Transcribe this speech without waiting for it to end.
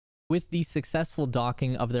With the successful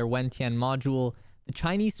docking of their Wentian module, the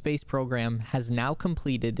Chinese space program has now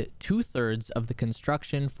completed 2/3 of the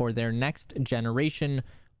construction for their next generation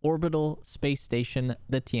orbital space station,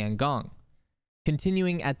 the Tiangong.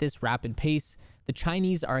 Continuing at this rapid pace, the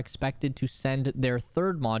Chinese are expected to send their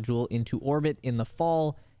third module into orbit in the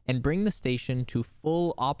fall and bring the station to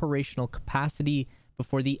full operational capacity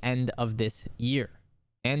before the end of this year.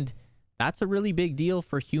 And that's a really big deal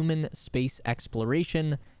for human space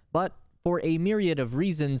exploration, but for a myriad of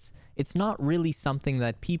reasons, it's not really something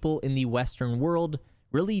that people in the Western world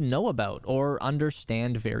really know about or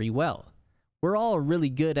understand very well. We're all really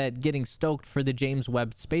good at getting stoked for the James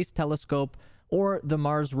Webb Space Telescope or the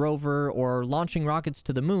Mars rover or launching rockets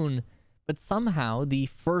to the moon, but somehow the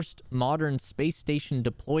first modern space station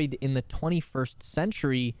deployed in the 21st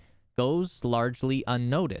century goes largely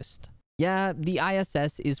unnoticed. Yeah, the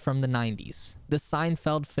ISS is from the 90s. The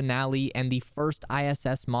Seinfeld finale and the first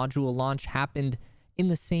ISS module launch happened in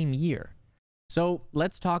the same year. So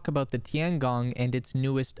let's talk about the Tiangong and its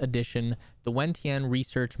newest addition, the Wentian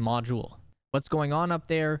Research Module. What's going on up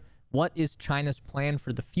there? What is China's plan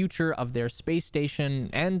for the future of their space station?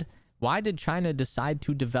 And why did China decide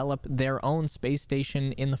to develop their own space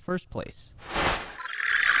station in the first place?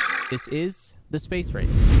 This is the space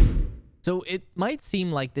race. So it might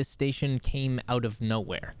seem like this station came out of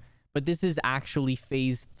nowhere, but this is actually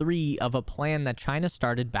phase 3 of a plan that China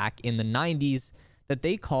started back in the 90s that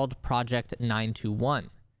they called Project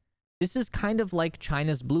 921. This is kind of like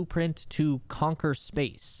China's blueprint to conquer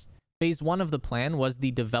space. Phase 1 of the plan was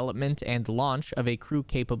the development and launch of a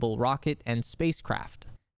crew-capable rocket and spacecraft.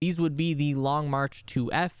 These would be the Long March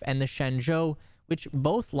 2F and the Shenzhou, which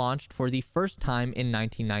both launched for the first time in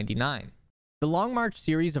 1999. The Long March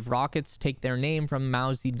series of rockets take their name from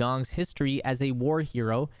Mao Zedong's history as a war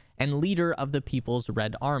hero and leader of the People's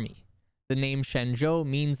Red Army. The name Shenzhou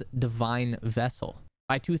means divine vessel.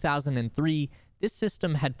 By 2003, this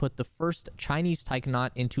system had put the first Chinese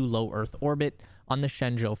taikonaut into low Earth orbit on the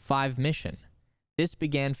Shenzhou 5 mission. This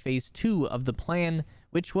began phase 2 of the plan,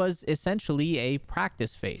 which was essentially a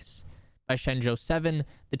practice phase. By Shenzhou 7,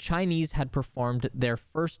 the Chinese had performed their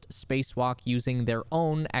first spacewalk using their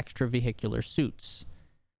own extravehicular suits.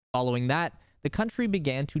 Following that, the country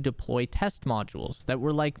began to deploy test modules that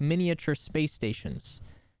were like miniature space stations.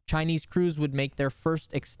 Chinese crews would make their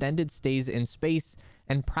first extended stays in space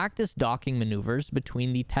and practice docking maneuvers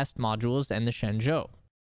between the test modules and the Shenzhou.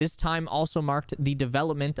 This time also marked the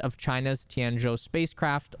development of China's Tiangong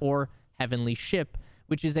spacecraft, or Heavenly Ship,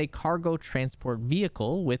 which is a cargo transport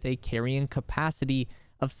vehicle with a carrying capacity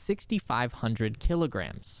of 6,500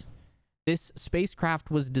 kilograms. This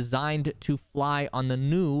spacecraft was designed to fly on the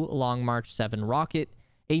new Long March 7 rocket,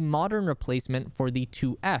 a modern replacement for the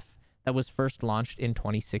 2F that was first launched in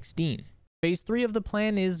 2016. Phase 3 of the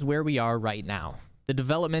plan is where we are right now, the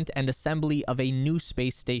development and assembly of a new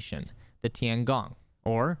space station, the Tiangong,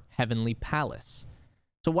 or Heavenly Palace.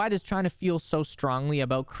 So why does China feel so strongly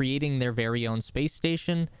about creating their very own space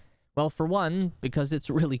station? Well, for one, because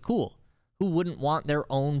it's really cool. Who wouldn't want their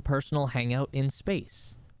own personal hangout in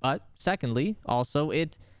space? But secondly, also,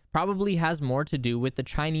 it probably has more to do with the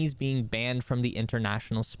Chinese being banned from the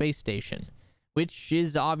International Space Station, which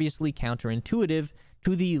is obviously counterintuitive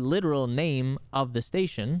to the literal name of the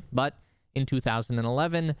station, but in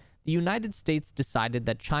 2011, the United States decided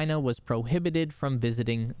that China was prohibited from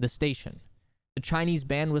visiting the station. The Chinese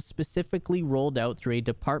ban was specifically rolled out through a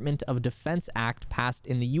Department of Defense Act passed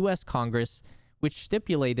in the US Congress, which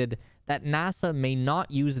stipulated that NASA may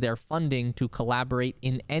not use their funding to collaborate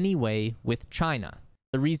in any way with China.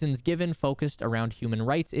 The reasons given focused around human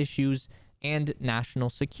rights issues and national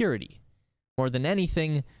security. More than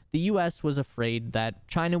anything, the US was afraid that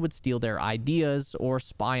China would steal their ideas or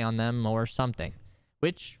spy on them or something,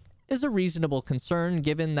 which is a reasonable concern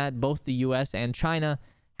given that both the US and China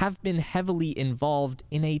have been heavily involved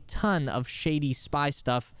in a ton of shady spy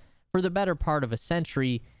stuff for the better part of a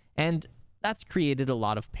century, and that's created a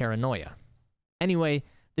lot of paranoia. Anyway,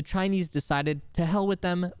 the Chinese decided, to hell with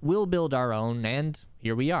them, we'll build our own, and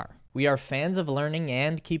here we are. We are fans of learning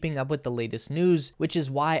and keeping up with the latest news, which is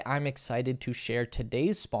why I'm excited to share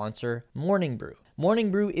today's sponsor, Morning Brew. Morning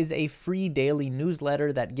Brew is a free daily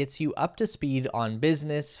newsletter that gets you up to speed on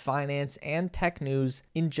business, finance, and tech news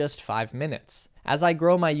in just 5 minutes. As I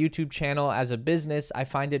grow my YouTube channel as a business, I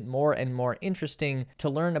find it more and more interesting to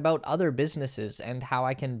learn about other businesses and how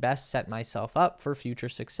I can best set myself up for future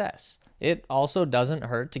success. It also doesn't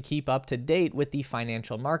hurt to keep up to date with the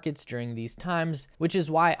financial markets during these times, which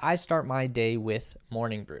is why I start my day with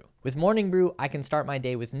Morning Brew. With Morning Brew, I can start my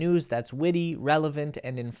day with news that's witty, relevant,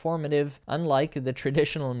 and informative, unlike the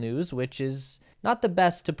traditional news, which is not the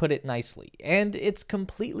best, to put it nicely, and it's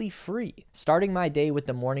completely free. Starting my day with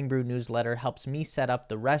the Morning Brew newsletter helps me set up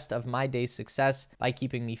the rest of my day's success by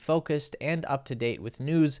keeping me focused and up to date with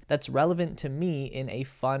news that's relevant to me in a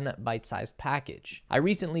fun, bite-sized package. I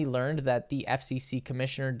recently learned that the FCC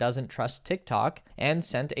commissioner doesn't trust TikTok and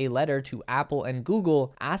sent a letter to Apple and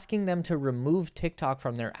Google asking them to remove TikTok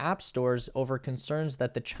from their app stores over concerns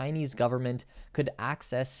that the Chinese government could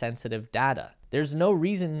access sensitive data. There's no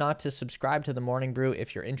reason not to subscribe to the Morning Brew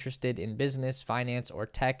if you're interested in business, finance, or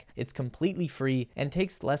tech. It's completely free and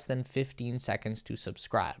takes less than 15 seconds to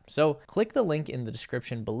subscribe. So click the link in the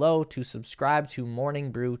description below to subscribe to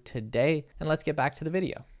Morning Brew today, and let's get back to the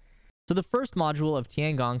video. So the first module of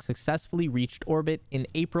Tiangong successfully reached orbit in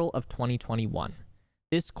April of 2021.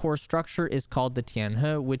 This core structure is called the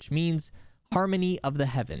Tianhe, which means harmony of the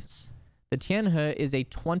heavens. The Tianhe is a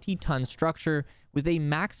 20-ton structure with a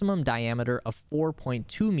maximum diameter of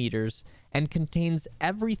 4.2 meters and contains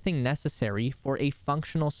everything necessary for a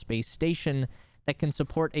functional space station that can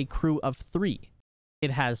support a crew of 3.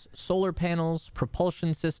 It has solar panels,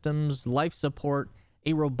 propulsion systems, life support,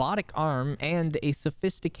 a robotic arm, and a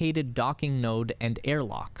sophisticated docking node and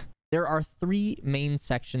airlock. There are 3 main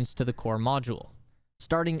sections to the core module.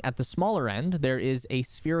 Starting at the smaller end, there is a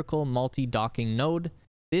spherical multi-docking node.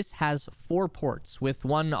 This has 4 ports, with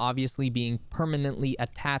one obviously being permanently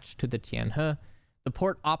attached to the Tianhe. The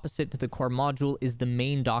port opposite to the core module is the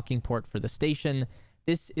main docking port for the station.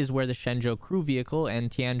 This is where the Shenzhou crew vehicle and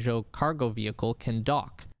Tianzhou cargo vehicle can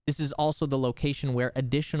dock. This is also the location where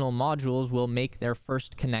additional modules will make their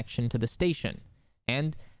first connection to the station.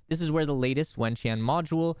 And this is where the latest Wentian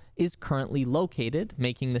module is currently located,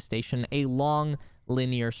 making the station a long,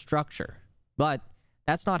 linear structure. But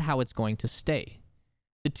that's not how it's going to stay.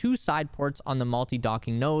 The 2 side ports on the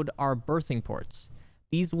multi-docking node are berthing ports.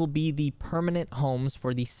 These will be the permanent homes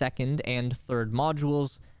for the second and third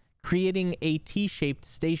modules, creating a T-shaped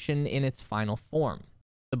station in its final form.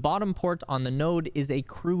 The bottom port on the node is a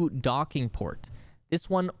crew docking port. This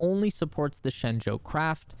one only supports the Shenzhou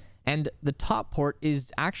craft, and the top port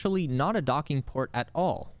is actually not a docking port at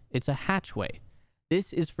all. It's a hatchway.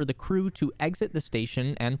 This is for the crew to exit the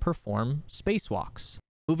station and perform spacewalks.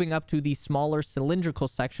 Moving up to the smaller cylindrical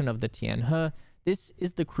section of the Tianhe, this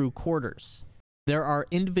is the crew quarters. There are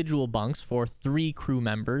individual bunks for 3 crew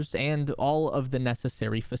members and all of the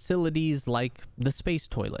necessary facilities like the space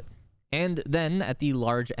toilet. And then at the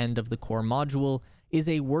large end of the core module is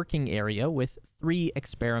a working area with 3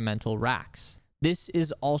 experimental racks. This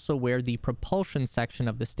is also where the propulsion section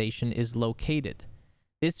of the station is located.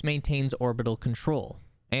 This maintains orbital control.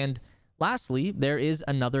 And lastly, there is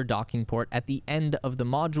another docking port at the end of the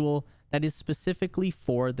module that is specifically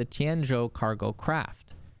for the Tianzhou cargo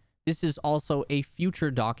craft. This is also a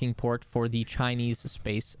future docking port for the Chinese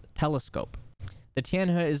Space Telescope. The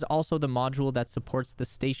Tianhe is also the module that supports the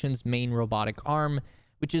station's main robotic arm,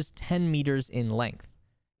 which is 10 meters in length.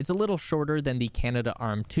 It's a little shorter than the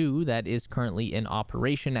Canadarm2 that is currently in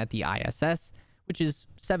operation at the ISS, which is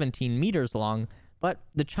 17 meters long, but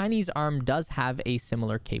the Chinese arm does have a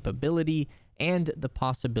similar capability and the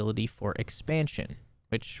possibility for expansion,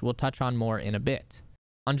 which we'll touch on more in a bit.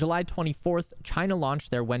 On July 24th, China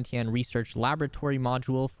launched their Wentian Research Laboratory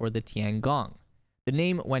module for the Tiangong. The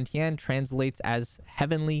name Wentian translates as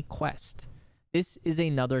Heavenly Quest. This is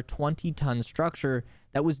another 20-ton structure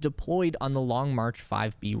that was deployed on the Long March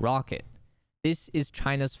 5B rocket. This is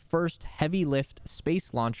China's first heavy-lift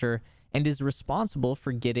space launcher and is responsible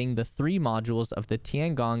for getting the 3 modules of the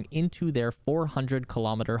Tiangong into their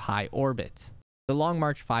 400-kilometer high orbit. The Long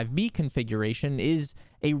March 5B configuration is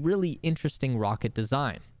a really interesting rocket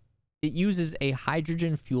design. It uses a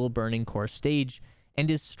hydrogen fuel burning core stage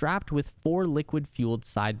and is strapped with 4 liquid-fueled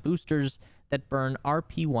side boosters that burn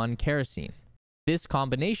RP-1 kerosene. This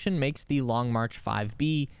combination makes the Long March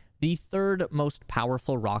 5B the 3rd most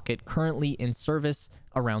powerful rocket currently in service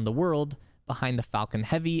around the world, behind the Falcon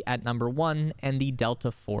Heavy at number 1 and the Delta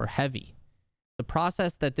IV Heavy. The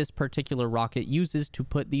process that this particular rocket uses to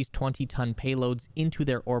put these 20-ton payloads into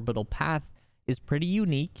their orbital path is pretty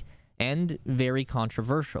unique and very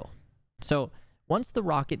controversial. So, once the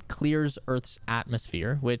rocket clears Earth's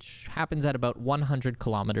atmosphere, which happens at about 100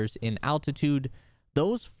 kilometers in altitude,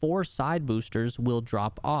 those 4 side boosters will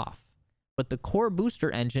drop off, but the core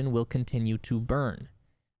booster engine will continue to burn.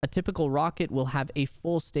 A typical rocket will have a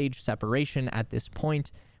full stage separation at this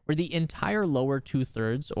point, where the entire lower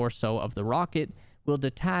 2/3 or so of the rocket will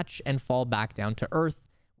detach and fall back down to Earth,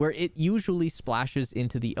 where it usually splashes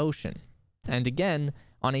into the ocean. And again,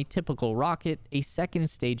 on a typical rocket, a second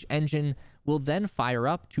stage engine will then fire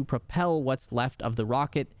up to propel what's left of the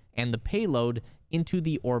rocket and the payload into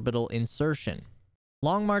the orbital insertion.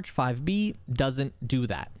 Long March 5B doesn't do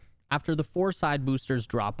that. After the 4 side boosters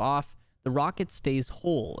drop off, the rocket stays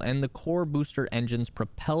whole and the core booster engines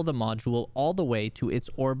propel the module all the way to its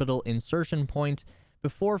orbital insertion point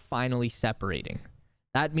before finally separating.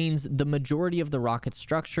 That means the majority of the rocket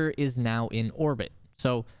structure is now in orbit,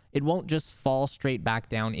 so it won't just fall straight back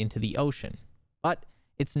down into the ocean. But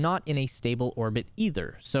it's not in a stable orbit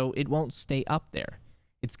either, so it won't stay up there.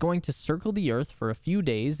 It's going to circle the Earth for a few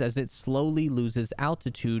days as it slowly loses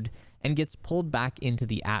altitude and gets pulled back into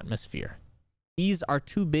the atmosphere. These are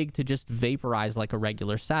too big to just vaporize like a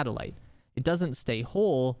regular satellite. It doesn't stay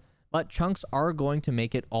whole, but chunks are going to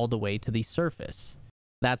make it all the way to the surface.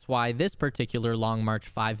 That's why this particular Long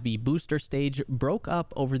March 5B booster stage broke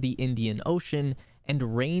up over the Indian Ocean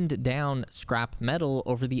and rained down scrap metal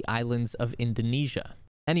over the islands of Indonesia.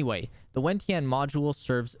 Anyway, the Wentian module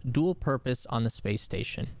serves dual purpose on the space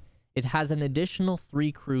station. It has an additional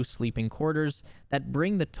 3 crew sleeping quarters that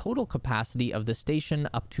bring the total capacity of the station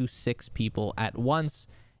up to 6 people at once,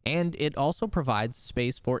 and it also provides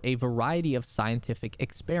space for a variety of scientific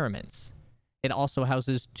experiments. It also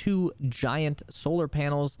houses 2 giant solar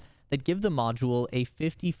panels that give the module a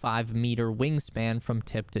 55-meter wingspan from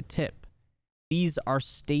tip to tip. These are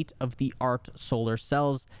state-of-the-art solar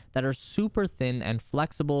cells that are super thin and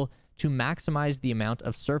flexible to maximize the amount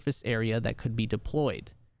of surface area that could be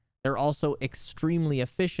deployed. They're also extremely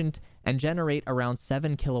efficient and generate around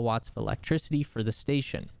 7 kilowatts of electricity for the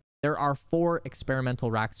station. There are 4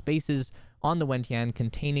 experimental rack spaces on the Wentian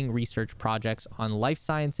containing research projects on life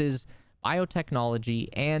sciences, biotechnology,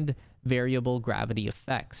 and variable gravity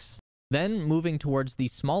effects. Then, moving towards the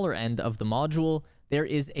smaller end of the module, there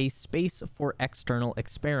is a space for external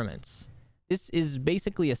experiments. This is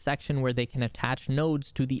basically a section where they can attach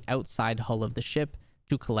nodes to the outside hull of the ship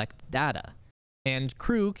to collect data. And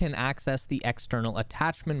crew can access the external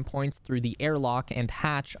attachment points through the airlock and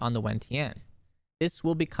hatch on the Wentian. This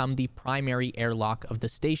will become the primary airlock of the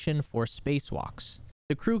station for spacewalks.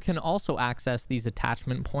 The crew can also access these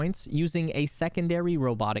attachment points using a secondary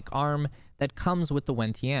robotic arm that comes with the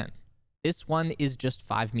Wentian. This one is just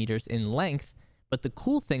 5 meters in length, but the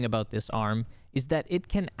cool thing about this arm is that it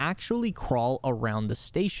can actually crawl around the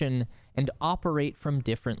station and operate from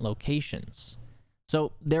different locations.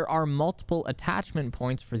 So there are multiple attachment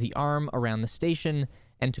points for the arm around the station,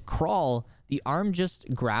 and to crawl, the arm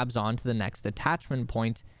just grabs onto the next attachment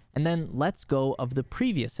point and then lets go of the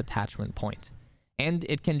previous attachment point. And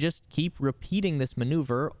it can just keep repeating this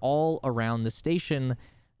maneuver all around the station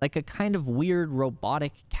like a kind of weird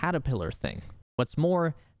robotic caterpillar thing. What's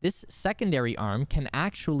more, this secondary arm can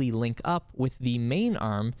actually link up with the main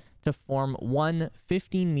arm to form one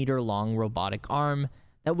 15-meter long robotic arm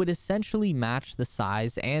that would essentially match the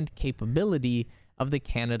size and capability of the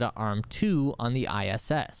Canadarm2 on the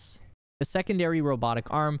ISS. The secondary robotic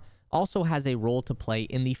arm also has a role to play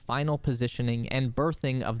in the final positioning and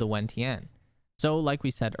berthing of the Wentian. So, like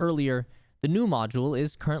we said earlier, the new module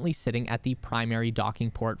is currently sitting at the primary docking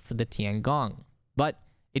port for the Tiangong, but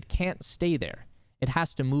it can't stay there. It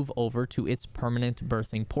has to move over to its permanent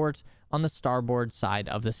berthing port on the starboard side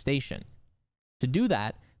of the station. To do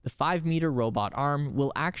that, the 5-meter robot arm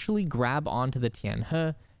will actually grab onto the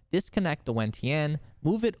Tianhe, disconnect the Wentian,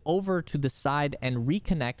 move it over to the side, and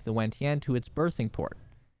reconnect the Wentian to its berthing port.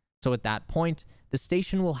 So at that point, the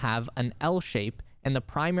station will have an L shape and the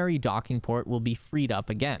primary docking port will be freed up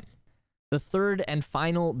again. The third and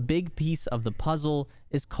final big piece of the puzzle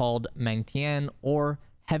is called Mangtian, or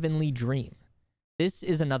Heavenly Dream. This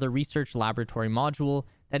is another research laboratory module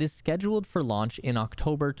that is scheduled for launch in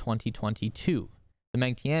October 2022. The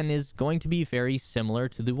Mangtian is going to be very similar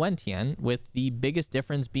to the Wentian, with the biggest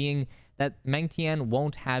difference being that Mangtian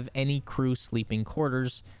won't have any crew sleeping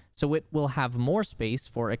quarters, so it will have more space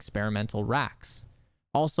for experimental racks.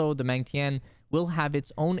 Also, the Mangtian will have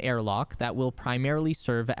its own airlock that will primarily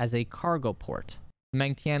serve as a cargo port. The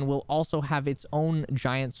Mangtian will also have its own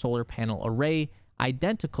giant solar panel array,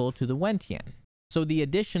 identical to the Wentian. So the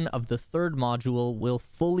addition of the third module will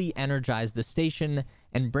fully energize the station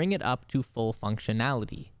and bring it up to full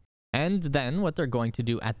functionality. And then what they're going to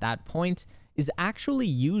do at that point is actually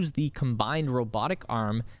use the combined robotic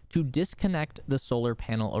arm to disconnect the solar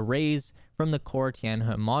panel arrays from the core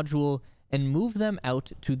Tianhe module and move them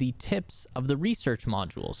out to the tips of the research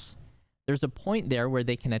modules. There's a point there where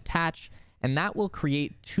they can attach, and that will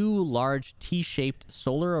create 2 large T-shaped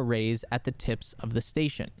solar arrays at the tips of the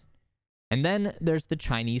station. And then there's the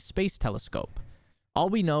Chinese Space Telescope. All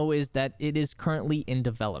we know is that it is currently in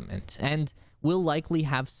development and will likely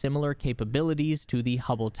have similar capabilities to the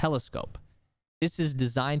Hubble telescope. This is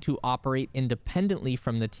designed to operate independently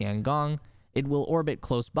from the Tiangong it will orbit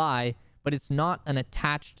close by, but it's not an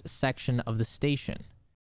attached section of the station.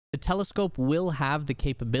 The telescope will have the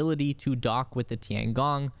capability to dock with the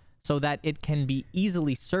Tiangong so that it can be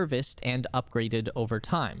easily serviced and upgraded over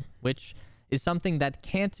time, which is something that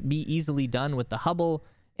can't be easily done with the Hubble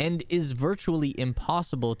and is virtually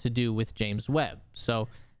impossible to do with James Webb. So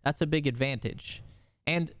that's a big advantage.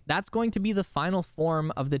 And that's going to be the final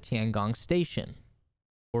form of the Tiangong station.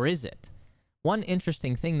 Or is it? One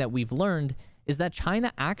interesting thing that we've learned is that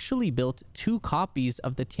China actually built 2 copies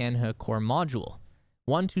of the Tianhe core module,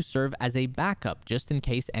 one to serve as a backup just in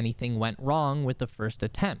case anything went wrong with the first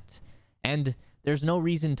attempt. And there's no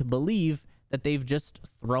reason to believe that they've just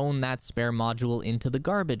thrown that spare module into the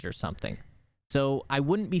garbage or something. So I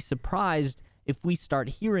wouldn't be surprised if we start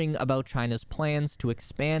hearing about China's plans to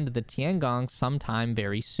expand the Tiangong sometime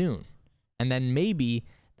very soon. And then maybe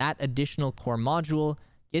that additional core module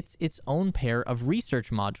gets its own pair of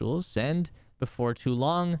research modules, and before too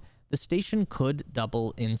long, the station could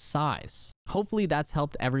double in size. Hopefully that's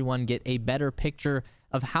helped everyone get a better picture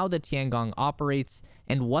of how the Tiangong operates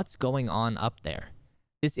and what's going on up there.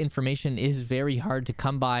 This information is very hard to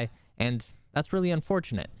come by, and that's really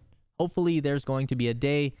unfortunate. Hopefully there's going to be a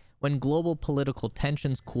day when global political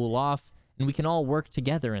tensions cool off and we can all work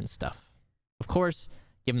together and stuff. Of course,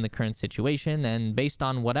 given the current situation and based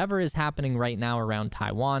on whatever is happening right now around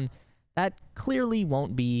Taiwan, that clearly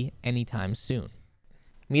won't be anytime soon.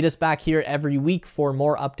 Meet us back here every week for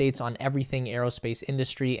more updates on everything aerospace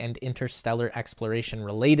industry and interstellar exploration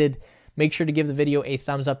related. Make sure to give the video a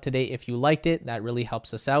thumbs up today if you liked it. That really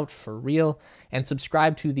helps us out for real. And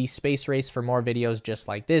subscribe to the Space Race for more videos just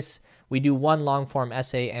like this. We do 1 long form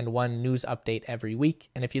essay and 1 news update every week.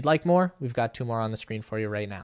 And if you'd like more, we've got 2 more on the screen for you right now.